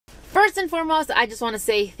First and foremost, I just want to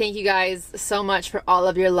say thank you guys so much for all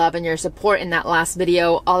of your love and your support in that last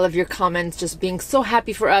video. All of your comments, just being so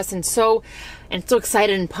happy for us and so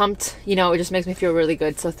excited and pumped. You know, it just makes me feel really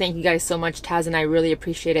good. So thank you guys so much, Taz, and I really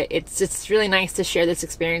appreciate it. It's just really nice to share this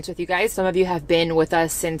experience with you guys. Some of you have been with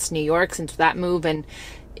us since New York, since that move, and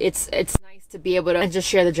it's nice to be able to just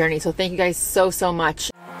share the journey. So thank you guys so much.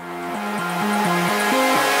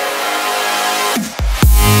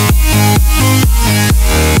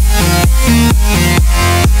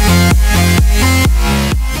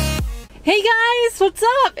 Hey guys, what's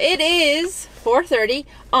up? It is 4:30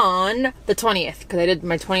 on the 20th, because I did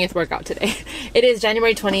my 20th workout today. It is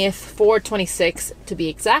January 20th, 4:26 to be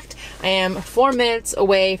exact. I am 4 minutes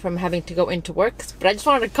away from having to go into work, but I just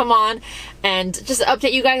wanted to come on and just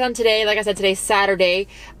update you guys on today. Like I said, today's Saturday.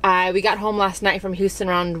 We got home last night from Houston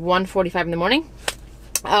around 1:45 in the morning.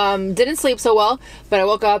 Didn't sleep so well, but I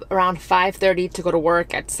woke up around 5:30 to go to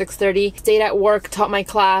work at 6:30. Stayed at work, taught my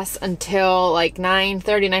class until like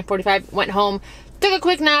 9:30, 9:45. Went home, took a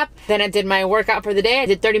quick nap. Then I did my workout for the day. I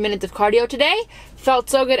did 30 minutes of cardio today.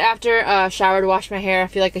 Felt so good after. Showered, washed my hair. I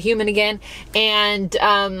feel like a human again. And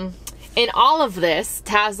in all of this,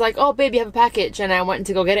 Taz like, oh babe, you have a package. And I went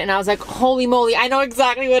to go get it, and I was like, holy moly, I know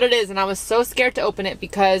exactly what it is. And I was so scared to open it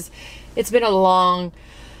because it's been a long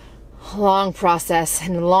process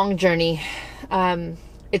and a long journey.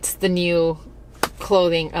 It's the new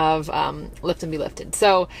clothing of Lift and Be Lifted.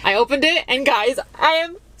 So I opened it, and guys, I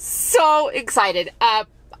am so excited.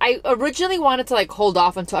 I originally wanted to like hold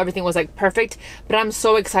off until everything was like perfect, but I'm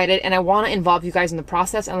so excited, and I want to involve you guys in the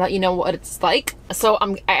process and let you know what it's like. So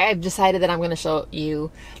I've decided that I'm going to show you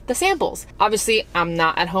the samples. Obviously, I'm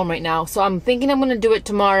not at home right now, so I'm thinking I'm going to do it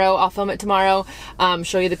tomorrow. I'll film it tomorrow,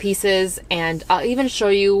 show you the pieces, and I'll even show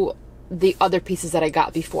you the other pieces that I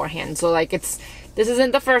got beforehand. So like this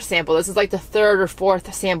isn't the first sample. This is like the third or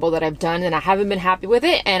fourth sample that I've done, and I haven't been happy with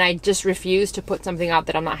it, and I just refuse to put something out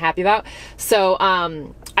that I'm not happy about. So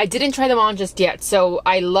I didn't try them on just yet. So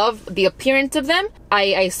I love the appearance of them.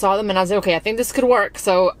 I saw them and I was like, okay, I think this could work.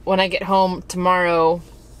 So when I get home tomorrow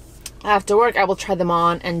after work, I will try them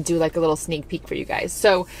on and do like a little sneak peek for you guys.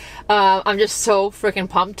 So I'm just so freaking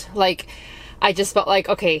pumped. Like, I just felt like,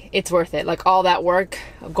 okay, it's worth it. Like all that work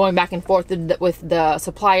going back and forth with the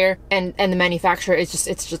supplier and the manufacturer, it's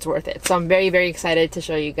just worth it. So I'm very excited to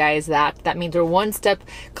show you guys that. That means we're one step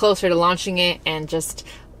closer to launching it and just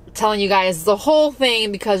telling you guys the whole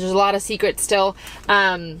thing, because there's a lot of secrets still.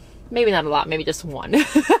 Maybe not a lot, maybe just one.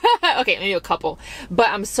 Okay, maybe a couple. But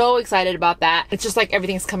I'm so excited about that. It's just like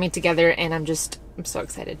everything's coming together, and I'm so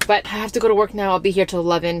excited. But I have to go to work now. I'll be here till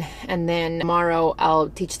 11, and then tomorrow I'll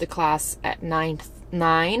teach the class at 9.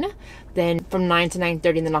 Then from 9 to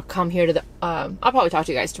 9:30, and then I'll come here to the I'll probably talk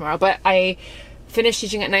to you guys tomorrow, but I finish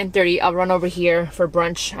teaching at 9:30. I'll run over here for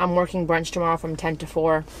brunch. I'm working brunch tomorrow from 10 to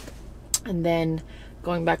 4, and then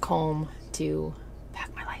going back home to pack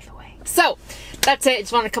my life away. So that's it.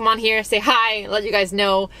 Just want to come on here, say hi, let you guys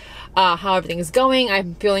know how everything is going.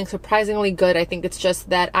 I'm feeling surprisingly good. I think it's just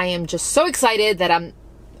that I am just so excited that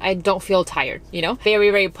I don't feel tired, you know?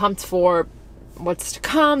 Very pumped for what's to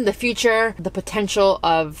come, the future, the potential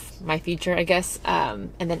of my future, I guess, and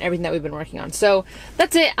then everything that we've been working on. So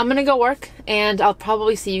that's it. I'm gonna go work, and I'll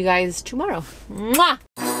probably see you guys tomorrow. Mwah!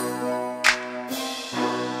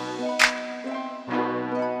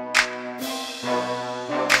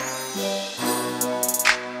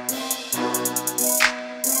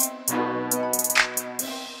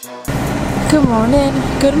 Good morning,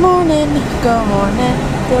 good morning, good morning,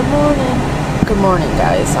 good morning. Good morning,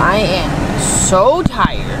 guys. I am so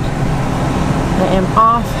tired. I am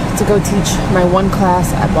off to go teach my one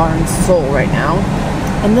class at BARRINGTON right now.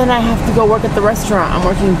 And then I have to go work at the restaurant. I'm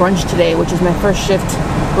working brunch today, which is my first shift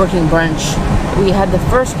working brunch. We had the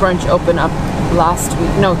first brunch open up last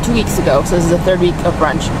week, no, 2 weeks ago. So this is the third week of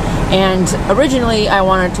brunch. And originally I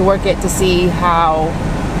wanted to work it to see how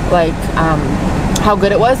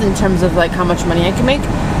good it was in terms of like how much money I can make,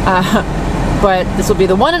 but this will be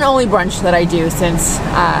the one and only brunch that I do since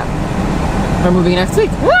we're moving next week.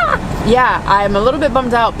 Yeah, I'm a little bit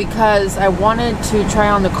bummed out because I wanted to try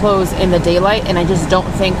on the clothes in the daylight, and I just don't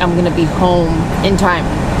think I'm gonna be home in time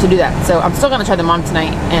to do that. So I'm still gonna try them on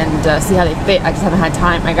tonight and see how they fit. I just haven't had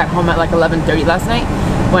time. I got home at like 11:30 last night,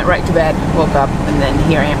 went right to bed, woke up, and then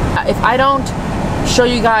here I am. If I don't show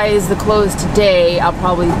you guys the clothes today, I'll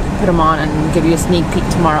probably put them on and give you a sneak peek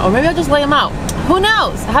tomorrow, or maybe I'll just lay them out. Who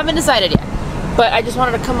knows? I haven't decided yet. But I just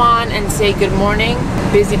wanted to come on and say good morning.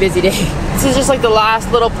 Busy day. This is just like the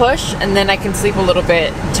last little push, and then I can sleep a little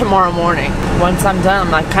bit tomorrow morning. Once I'm done,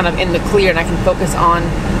 I'm like kind of in the clear, and I can focus on,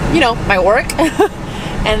 you know, my work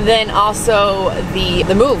and then also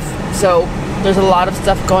the move. So there's a lot of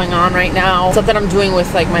stuff going on right now, stuff that I'm doing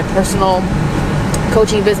with like my personal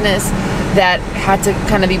coaching business that had to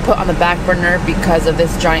kind of be put on the back burner because of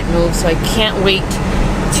this giant move. So I can't wait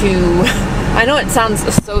to I know it sounds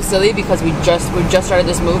so silly because we just started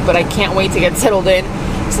this move, but I can't wait to get settled in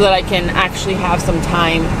so that I can actually have some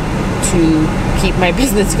time to keep my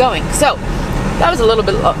business going. So that was a little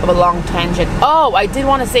bit of a long tangent. Oh, I did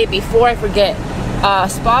want to say before I forget,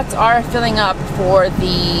 spots are filling up for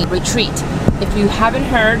the retreat. If you haven't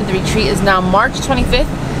heard, the retreat is now March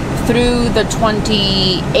 25th through the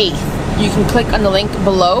 28th. You can click on the link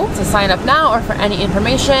below to sign up now or for any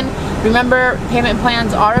information. Remember, payment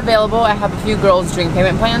plans are available. I have a few girls doing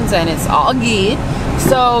payment plans and it's all good.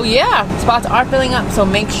 So yeah, spots are filling up, so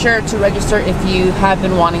make sure to register if you have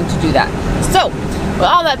been wanting to do that. So with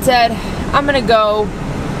all that said, I'm gonna go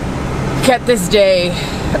get this day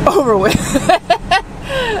over with.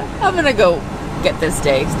 I'm gonna go get this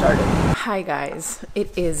day started. Hi guys,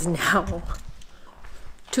 it is now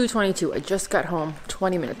 2:22. I just got home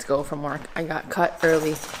 20 minutes ago from work. I got cut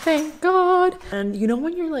early, thank God. And you know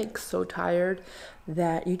when you're like so tired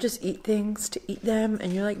that you just eat things to eat them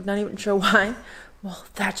and you're like not even sure why? Well,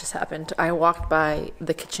 that just happened. I walked by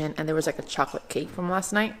the kitchen and there was like a chocolate cake from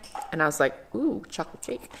last night and I was like, ooh, chocolate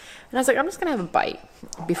cake. And I was like, I'm just gonna have a bite.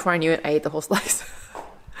 Before I knew it, I ate the whole slice.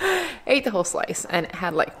 I ate the whole slice and it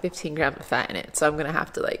had like 15 grams of fat in it. So I'm gonna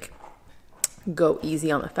have to like go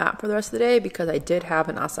easy on the fat for the rest of the day because I did have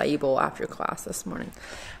an acai bowl after class this morning.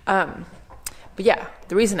 But yeah,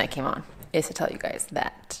 the reason I came on is to tell you guys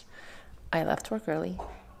that I left work early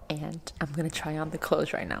and I'm gonna try on the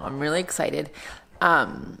clothes right now. I'm really excited.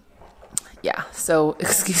 Yeah, so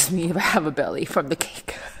excuse me if I have a belly from the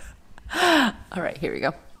cake. All right, here we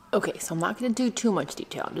go. Okay, so I'm not gonna do too much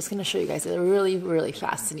detail. I'm just gonna show you guys a really, really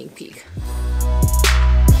fast sneak peek.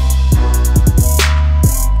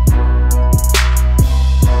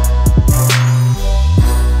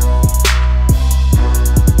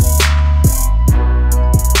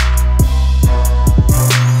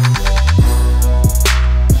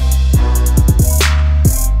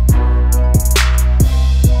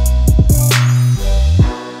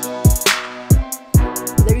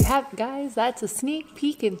 Guys, that's a sneak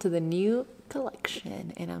peek into the new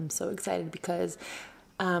collection and I'm so excited because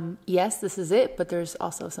yes, this is it, but there's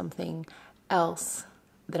also something else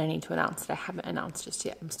that I need to announce that I haven't announced just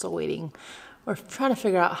yet. I'm still waiting or trying to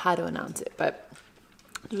figure out how to announce it, but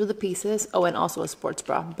those are the pieces. Oh, and also a sports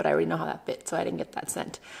bra, but I already know how that fits, so I didn't get that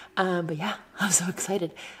sent. But yeah, I'm so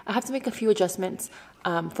excited. I have to make a few adjustments.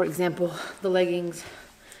 For example, the leggings,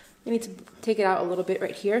 I need to take it out a little bit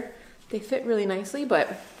right here. They fit really nicely,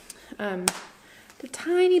 but they're a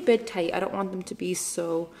tiny bit tight. I don't want them to be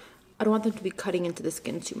I don't want them to be cutting into the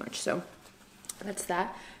skin too much. So that's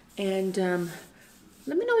that. And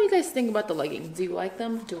let me know what you guys think about the leggings. Do you like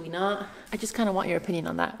them? Do we not? I just kind of want your opinion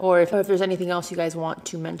on that. Or if there's anything else you guys want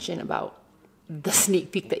to mention about the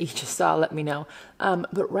sneak peek that you just saw, let me know.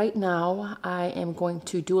 But right now I am going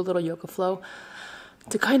to do a little yoga flow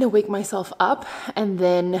to kind of wake myself up and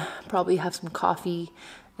then probably have some coffee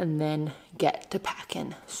and then get to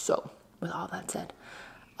packing. So with all that said,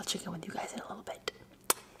 I'll check in with you guys in a little bit.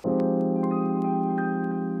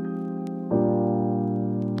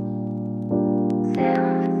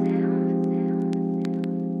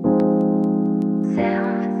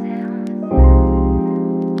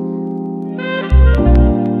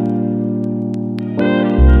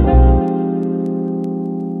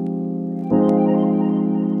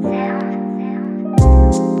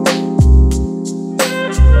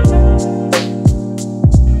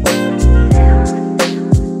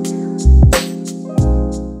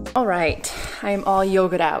 Alright, I am all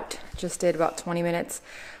yogaed out. Just did about 20 minutes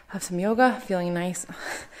of some yoga, feeling nice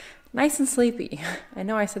and sleepy. I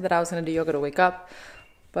know I said that I was going to do yoga to wake up,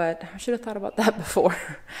 but I should have thought about that before.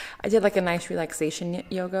 I did like a nice relaxation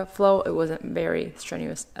yoga flow. It wasn't very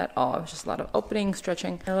strenuous at all. It was just a lot of opening,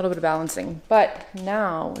 stretching, and a little bit of balancing. But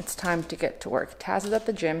now it's time to get to work. Taz is at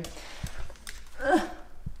the gym.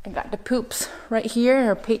 I got the poops right here in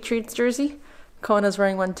her Patriots jersey. Kona's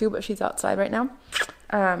wearing one too, but she's outside right now.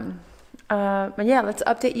 But yeah, let's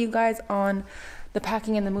update you guys on the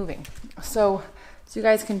packing and the moving. So you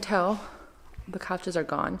guys can tell, the couches are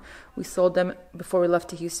gone. We sold them before we left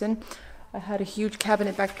to Houston. I had a huge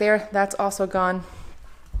cabinet back there. That's also gone.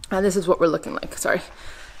 And this is what we're looking like, sorry.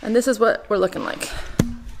 And this is what we're looking like.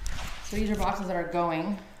 So these are boxes that are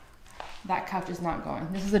going. That couch is not going.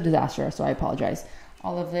 This is a disaster, so I apologize.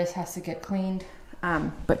 All of this has to get cleaned.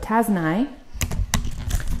 But Taz and I,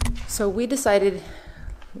 so we decided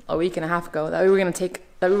a week and a half ago that we were gonna take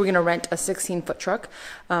that we were gonna rent a 16-foot truck,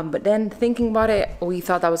 but then thinking about it, we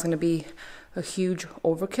thought that was gonna be a huge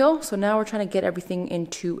overkill. So now we're trying to get everything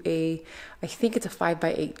into I think it's a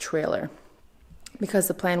 5x8 trailer, because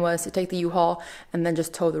the plan was to take the U-Haul and then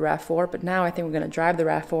just tow the RAV4, but now I think we're gonna drive the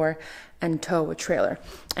RAV4 and tow a trailer.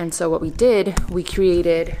 And so what we did, we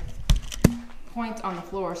created points on the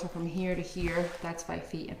floor. So from here to here, that's 5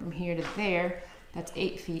 feet, and from here to there, that's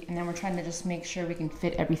 8 feet. And then we're trying to just make sure we can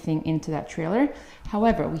fit everything into that trailer.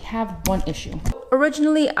 However, we have one issue.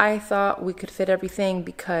 Originally, I thought we could fit everything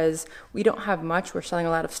because we don't have much. We're selling a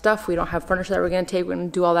lot of stuff. We don't have furniture that we're gonna take. We're gonna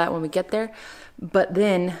do all that when we get there. But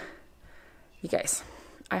then, you guys,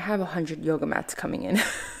 I have 100 yoga mats coming in.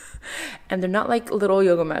 And they're not like little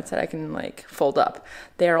yoga mats that I can like fold up.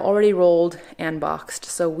 They are already rolled and boxed.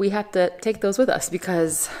 So we have to take those with us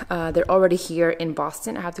because they're already here in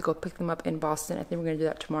Boston. I have to go pick them up in Boston. I think we're gonna do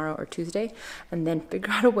that tomorrow or Tuesday, and then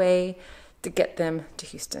figure out a way to get them to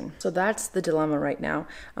Houston. So that's the dilemma right now.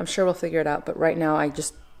 I'm sure we'll figure it out, but right now I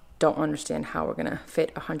just don't understand how we're gonna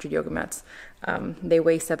fit 100 yoga mats. They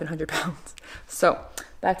weigh 700 pounds. So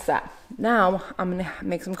that's that. Now I'm gonna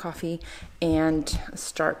make some coffee and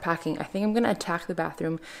start packing. I think I'm gonna attack the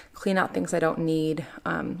bathroom, clean out things I don't need.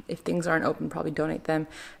 If things aren't open, probably donate them,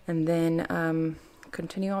 and then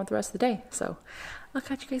continue on with the rest of the day. So I'll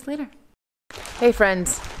catch you guys later. Hey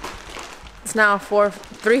friends, it's now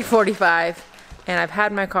 3:45 and I've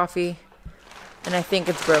had my coffee and I think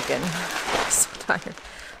it's broken. I'm so tired.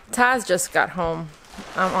 Taz just got home.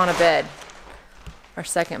 I'm on a bed, our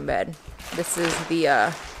second bed. This is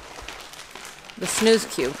the snooze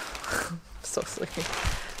cube. So sleepy.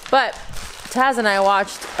 But Taz and I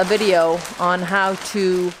watched a video on how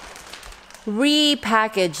to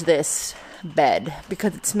repackage this bed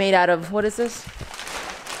because it's made out of, what is this?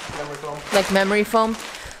 Memory foam. Like memory foam.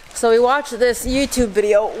 So we watched this YouTube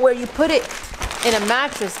video where you put it in a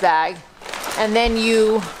mattress bag and then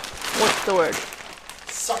you, what's the word?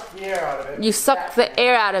 Suck the air out of it. You suck the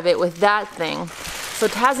air out of it with that thing. So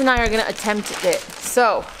Taz and I are gonna attempt it.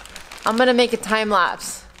 So I'm gonna make a time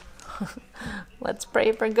lapse. Let's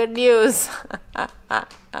pray for good news.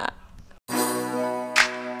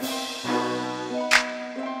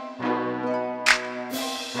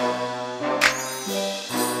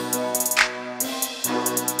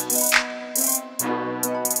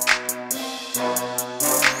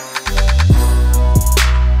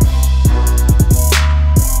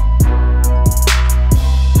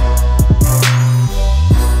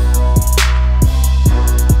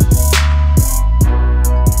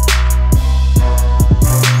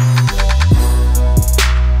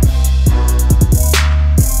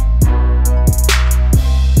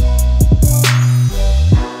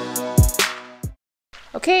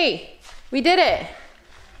 Okay, we did it.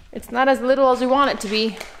 It's not as little as we want it to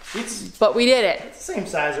be, but we did it. It's the same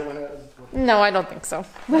size as when it was. No, I don't think so.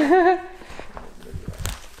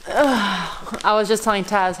 I was just telling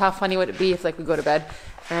Taz how funny would it be if like we go to bed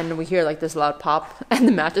and we hear like this loud pop and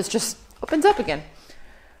the mattress just opens up again.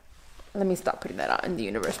 Let me stop putting that out in the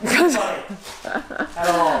universe because At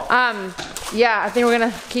all. yeah, I think we're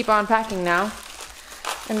gonna keep on packing now.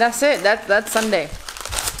 And that's it. That's Sunday.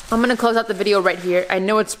 I'm gonna close out the video right here. I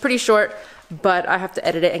know it's pretty short, but I have to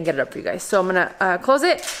edit it and get it up for you guys. So I'm gonna close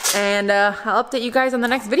it and I'll update you guys on the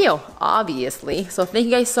next video, obviously. So thank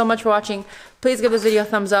you guys so much for watching. Please give this video a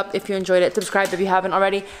thumbs up if you enjoyed it. Subscribe if you haven't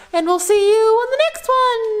already, and we'll see you on the next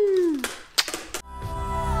one.